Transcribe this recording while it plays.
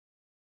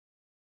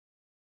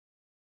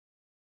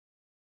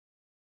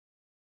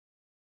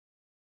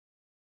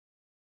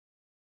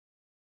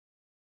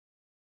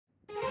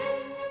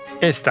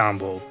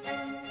Istanbul,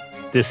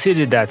 the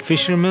city that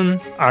fishermen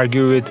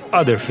argue with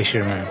other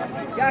fishermen.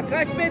 Ya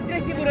kaç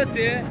metre ki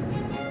burası?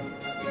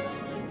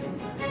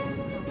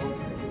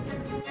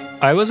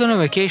 I was on a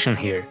vacation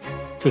here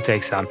to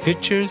take some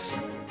pictures,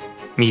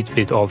 meet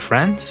with old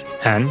friends,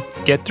 and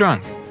get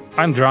drunk.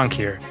 I'm drunk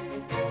here.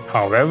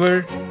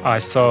 However, I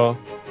saw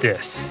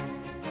this.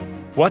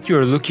 What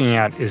you're looking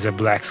at is a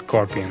black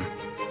scorpion.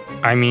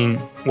 I mean,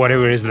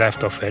 whatever is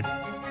left of it.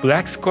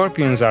 Black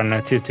scorpions are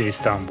native to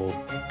Istanbul.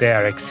 They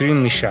are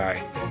extremely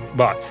shy,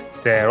 but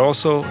they are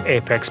also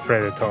apex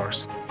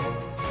predators.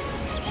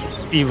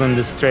 Even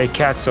the stray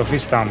cats of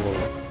Istanbul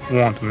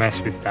won't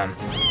mess with them.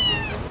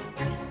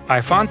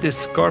 I found this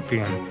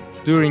scorpion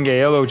during a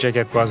yellow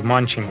jacket was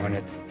munching on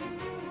it.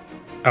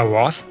 A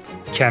wasp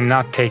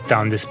cannot take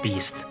down this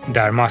beast.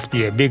 There must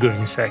be a bigger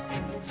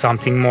insect,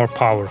 something more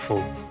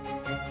powerful.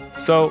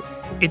 So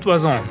it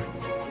was on.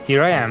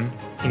 Here I am,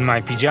 in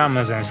my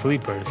pajamas and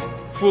sleepers,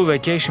 full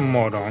vacation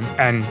mode on,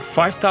 and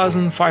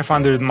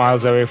 5,500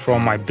 miles away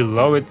from my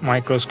beloved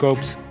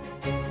microscopes,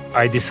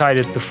 I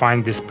decided to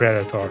find this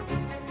predator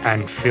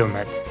and film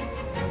it.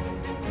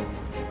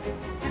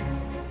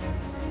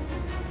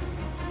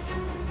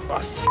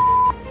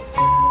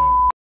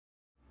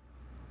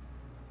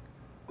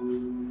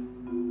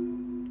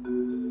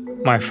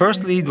 My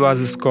first lead was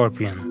the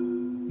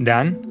scorpion.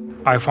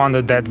 Then I found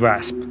a dead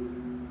wasp.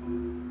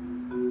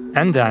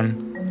 And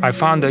then I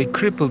found a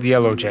crippled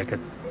yellow jacket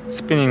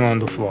spinning on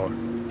the floor.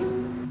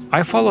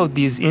 I followed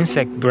these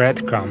insect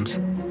breadcrumbs,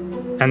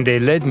 and they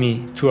led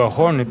me to a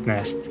hornet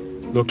nest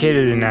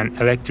located in an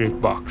electric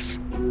box.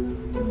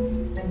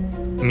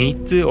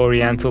 Meet the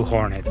Oriental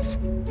Hornets,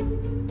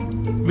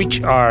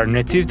 which are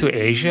native to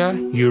Asia,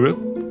 Europe,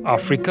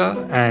 Africa,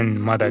 and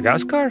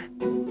Madagascar?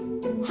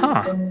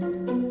 Huh.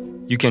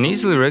 You can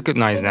easily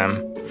recognize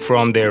them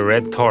from their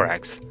red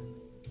thorax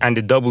and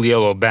the double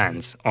yellow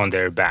bands on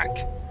their back.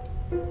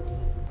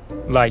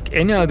 Like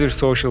any other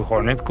social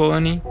hornet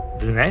colony,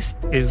 the nest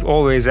is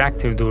always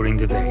active during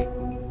the day.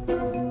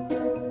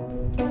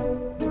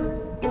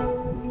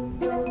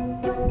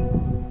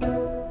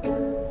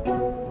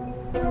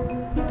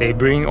 They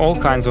bring all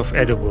kinds of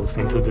edibles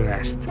into the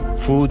nest.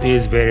 Food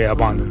is very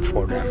abundant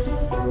for them.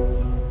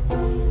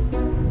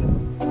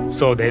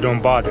 So they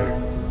don't bother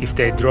if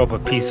they drop a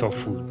piece of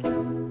food.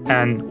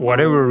 And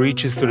whatever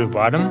reaches to the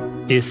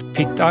bottom is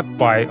picked up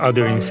by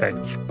other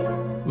insects,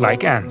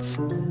 like ants.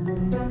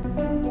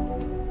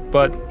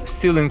 But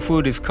stealing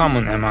food is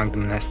common among the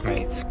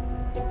nestmates.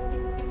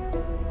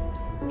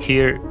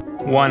 Here,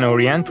 one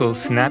Oriental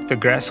snapped a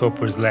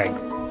grasshopper's leg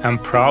and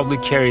proudly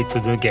carried it to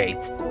the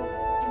gate.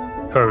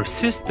 Her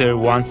sister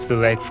wants the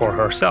leg for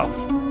herself.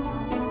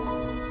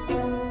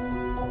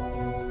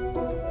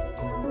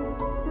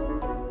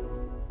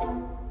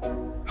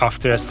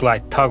 After a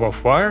slight tug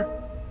of war,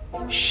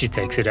 she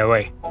takes it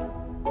away.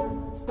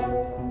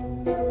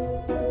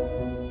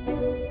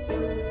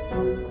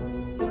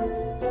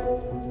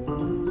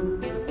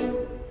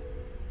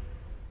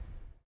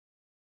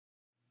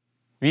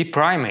 We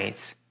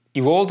primates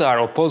evolved our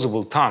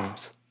opposable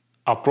thumbs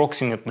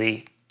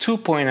approximately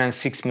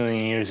 2.6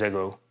 million years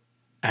ago,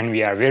 and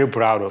we are very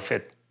proud of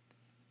it.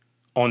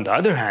 On the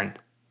other hand,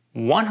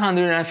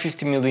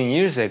 150 million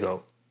years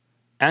ago,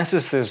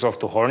 ancestors of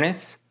the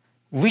hornets,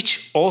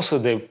 which also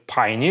the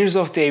pioneers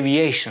of the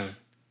aviation,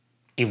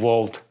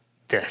 evolved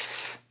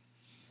this.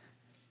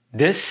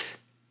 This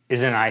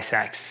is an ice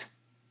axe.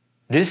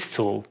 This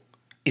tool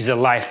is a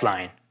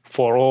lifeline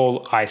for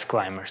all ice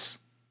climbers.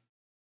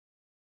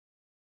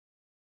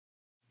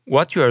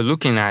 What you are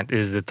looking at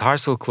is the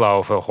tarsal claw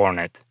of a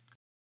hornet.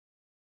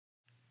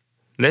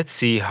 Let's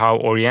see how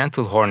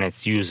Oriental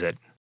hornets use it.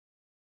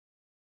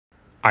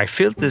 I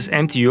filled this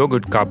empty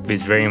yogurt cup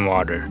with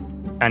rainwater,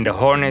 and the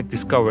hornet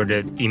discovered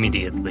it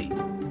immediately.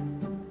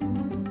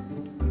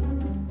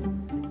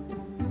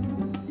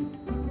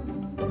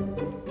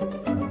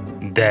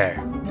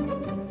 There.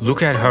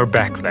 Look at her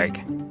back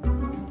leg.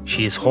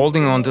 She is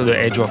holding onto the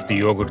edge of the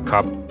yogurt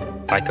cup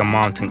like a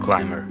mountain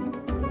climber.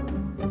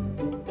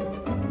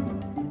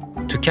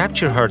 To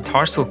capture her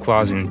tarsal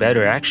claws in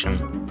better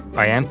action,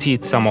 I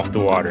emptied some of the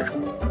water.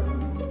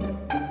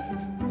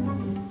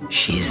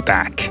 She's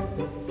back.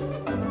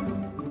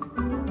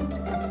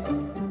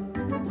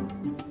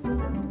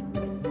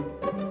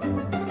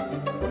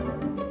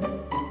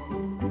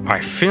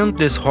 I filmed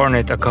this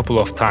hornet a couple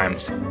of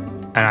times,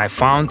 and I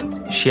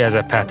found she has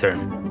a pattern.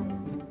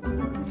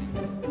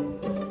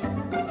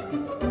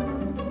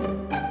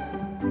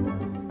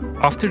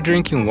 After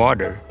drinking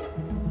water,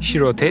 she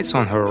rotates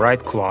on her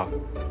right claw,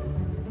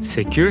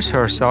 secures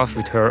herself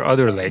with her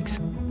other legs,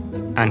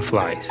 and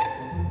flies.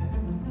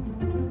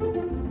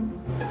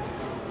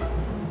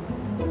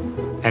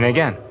 And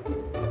again.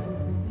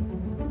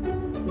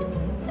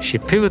 She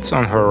pivots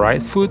on her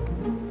right foot,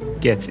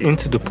 gets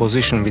into the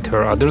position with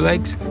her other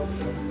legs,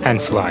 and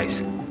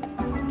flies.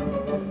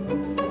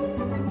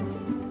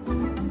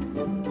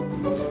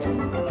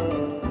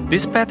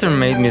 This pattern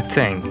made me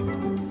think,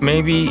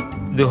 maybe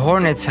the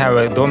hornets have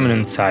a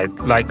dominant side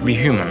like we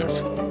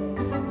humans.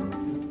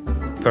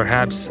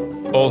 Perhaps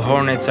All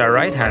hornets are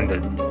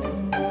right-handed,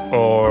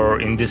 or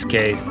in this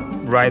case,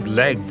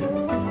 right-legged.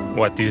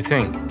 What do you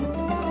think?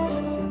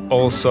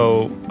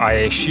 Also, I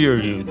assure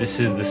you, this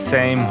is the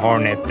same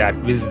hornet that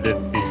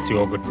visited this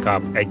yogurt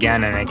cup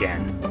again and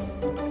again.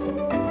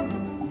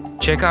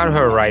 Check out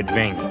her right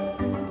wing.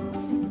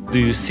 Do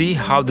you see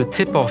how the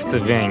tip of the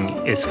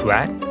wing is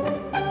flat?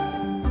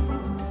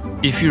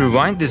 If you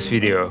rewind this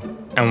video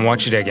and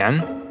watch it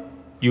again,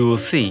 you will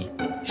see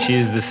she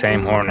is the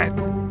same hornet.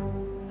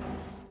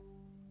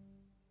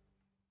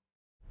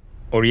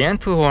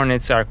 Oriental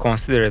hornets are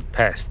considered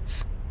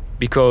pests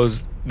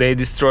because they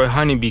destroy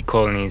honeybee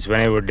colonies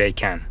whenever they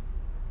can.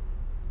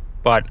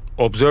 But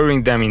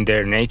observing them in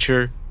their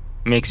nature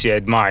makes you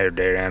admire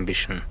their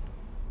ambition.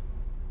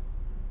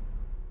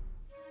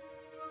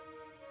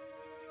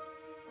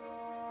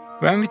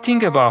 When we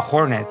think about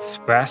hornets,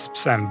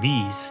 wasps, and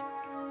bees,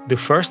 the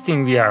first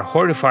thing we are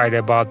horrified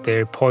about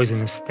their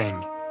poisonous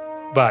sting.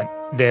 But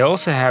they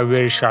also have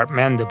very sharp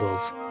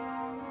mandibles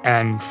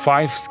and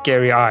 5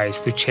 scary eyes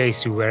to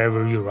chase you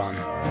wherever you run.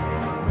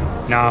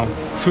 Now,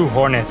 2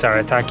 hornets are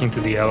attacking to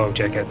the yellow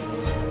jacket.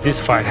 This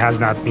fight has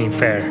not been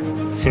fair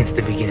since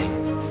the beginning.